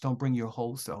too much. Don't bring your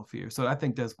whole self here. So I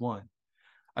think that's one.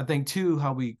 I think two,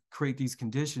 how we create these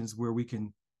conditions where we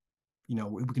can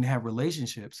have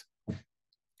relationships,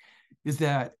 is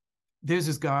that there's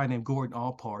this guy named Gordon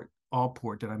Allport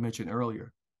that I mentioned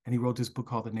earlier, and he wrote this book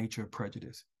called The Nature of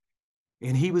Prejudice.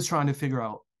 And he was trying to figure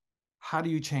out, how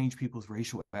do you change people's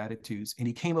racial attitudes? And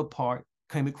he came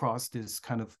across this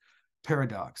kind of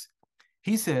paradox.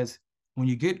 He says, when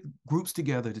you get groups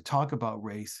together to talk about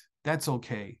race, that's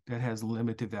okay. That has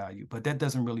limited value, but that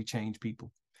doesn't really change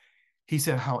people. He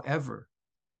said, however,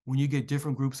 when you get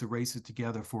different groups of races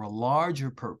together for a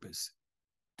larger purpose,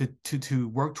 to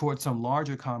work towards some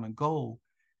larger common goal,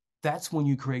 that's when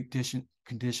you create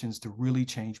conditions to really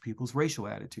change people's racial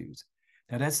attitudes.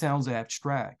 Now that sounds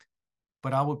abstract,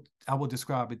 but I will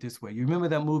describe it this way. You remember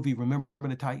that movie, Remember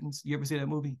the Titans? You ever see that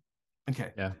movie?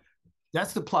 Okay. Yeah.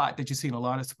 That's the plot that you see in a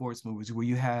lot of sports movies, where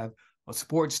you have a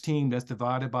sports team that's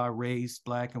divided by race,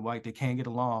 Black and white. They can't get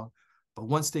along. But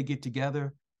once they get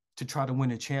together to try to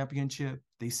win a championship,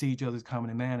 they see each other's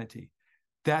common humanity.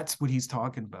 That's what he's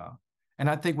talking about. And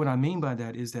I think what I mean by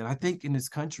that is that I think in this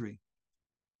country,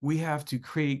 we have to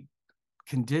create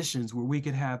conditions where we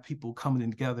can have people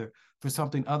coming together for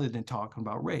something other than talking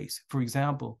about race. For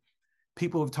example,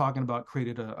 people have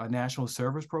created a national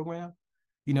service program.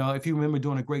 You know, if you remember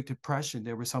during the Great Depression,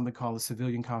 there was something called the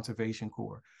Civilian Conservation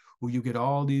Corps, where you get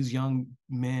all these young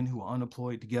men who are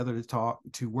unemployed together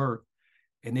to work,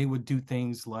 and they would do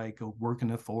things like work in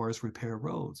the forest, repair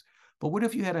roads. But what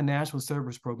if you had a national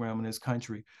service program in this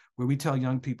country where we tell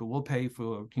young people, we'll pay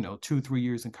for 2-3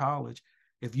 years in college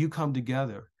if you come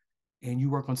together and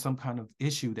you work on some kind of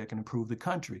issue that can improve the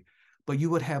country. But you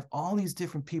would have all these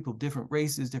different people, different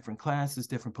races, different classes,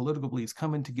 different political beliefs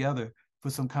coming together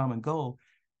for some common goal.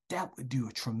 That would do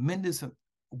a tremendous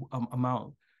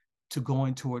amount to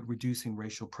going toward reducing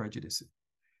racial prejudice.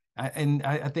 I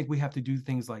think we have to do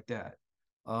things like that.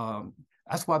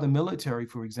 That's why the military,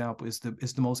 for example, is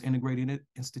the most integrated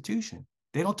institution.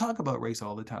 They don't talk about race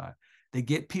all the time. They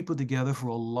get people together for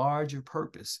a larger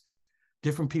purpose,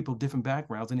 different people, different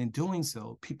backgrounds. And in doing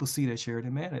so, people see that shared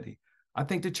humanity. I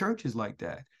think the church is like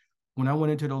that. When I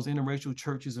went into those interracial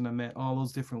churches and I met all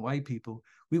those different white people,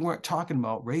 we weren't talking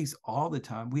about race all the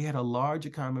time. We had a larger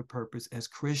common purpose as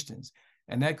Christians,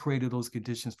 and that created those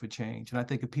conditions for change. And I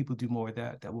think if people do more of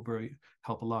that, that will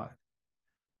help a lot.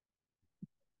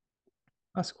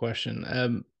 Last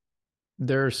question.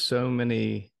 There are so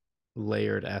many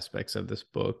layered aspects of this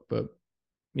book, but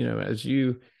as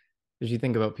you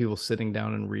think about people sitting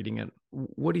down and reading it,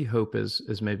 what do you hope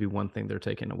is maybe one thing they're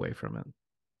taking away from it?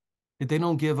 That they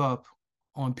don't give up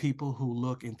on people who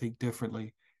look and think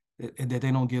differently, and that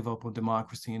they don't give up on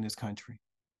democracy in this country.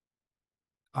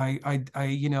 I'm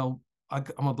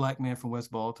a Black man from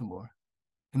West Baltimore,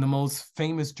 and the most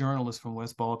famous journalist from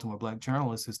West Baltimore, Black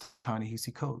journalist, is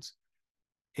Ta-Nehisi Coates.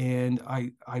 And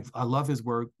I love his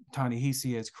work.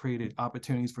 Ta-Nehisi has created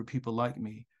opportunities for people like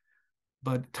me,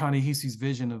 but Ta-Nehisi's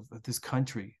vision of this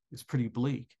country is pretty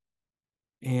bleak.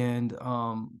 And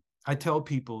I tell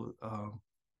people,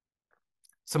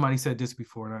 somebody said this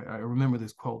before, and I remember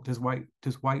this quote. This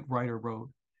white writer wrote,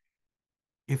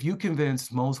 "If you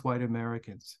convince most white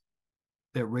Americans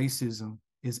that racism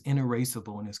is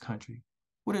inerasable in this country,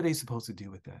 what are they supposed to do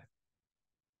with that?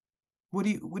 What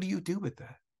do you do with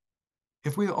that?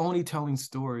 If we're only telling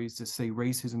stories that say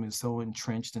racism is so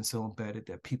entrenched and so embedded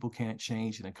that people can't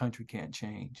change and the country can't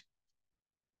change,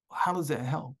 how does that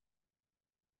help?"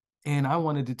 And I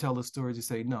wanted to tell a story to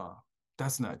say, no,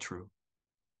 that's not true.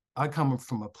 I come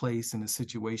from a place in a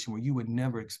situation where you would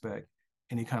never expect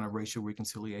any kind of racial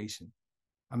reconciliation.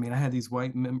 I mean, I had these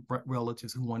white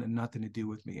relatives who wanted nothing to do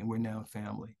with me, and we're now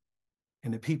family.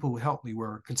 And the people who helped me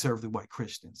were conservative white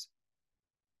Christians.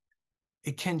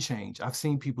 It can change. I've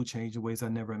seen people change in ways I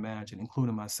never imagined,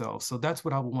 including myself. So that's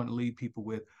what I would want to leave people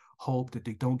with: hope, that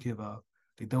they don't give up,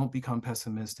 they don't become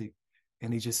pessimistic,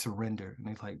 and they just surrender. And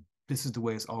they're like, this is the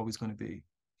way it's always going to be.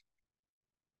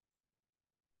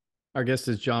 Our guest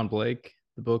is John Blake.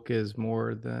 The book is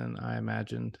More Than I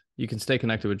Imagined. You can stay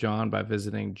connected with John by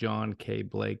visiting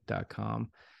johnkblake.com.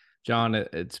 John,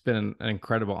 it's been an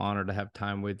incredible honor to have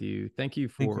time with you. Thank you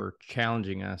for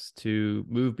challenging us to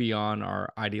move beyond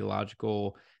our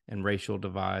ideological and racial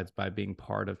divides by being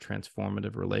part of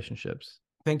transformative relationships.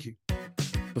 Thank you.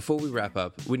 Before we wrap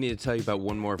up, we need to tell you about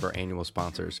one more of our annual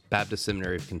sponsors, Baptist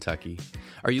Seminary of Kentucky.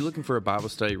 Are you looking for a Bible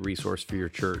study resource for your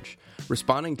church?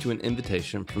 Responding to an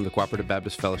invitation from the Cooperative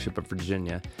Baptist Fellowship of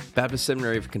Virginia, Baptist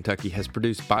Seminary of Kentucky has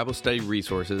produced Bible study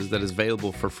resources that is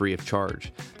available for free of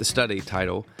charge. The study,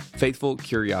 titled Faithful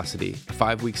Curiosity, a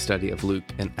 5-week study of Luke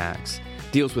and Acts,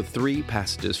 deals with 3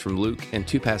 passages from Luke and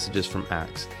 2 passages from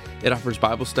Acts. It offers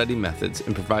Bible study methods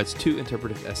and provides 2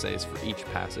 interpretive essays for each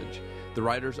passage. The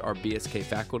writers are BSK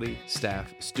faculty,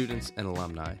 staff, students, and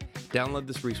alumni. Download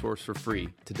this resource for free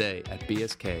today at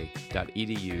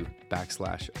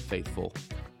bsk.edu/faithful.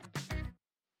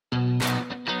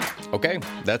 Okay,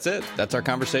 that's it. That's our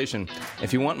conversation.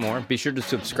 If you want more, be sure to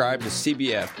subscribe to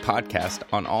CBF Podcast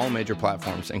on all major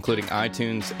platforms, including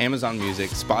iTunes, Amazon Music,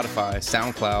 Spotify,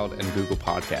 SoundCloud, and Google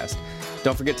Podcast.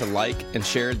 Don't forget to like and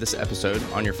share this episode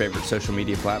on your favorite social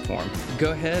media platform.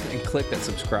 Go ahead and click that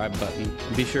subscribe button,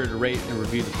 and be sure to rate and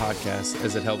review the podcast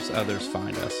as it helps others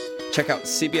find us. Check out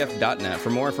cbf.net for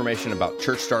more information about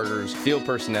church starters, field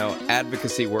personnel,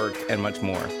 advocacy work, and much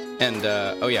more. And,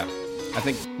 I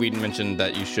think we mentioned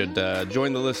that you should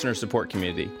join the listener support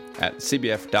community at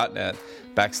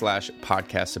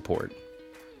cbf.net/podcast support.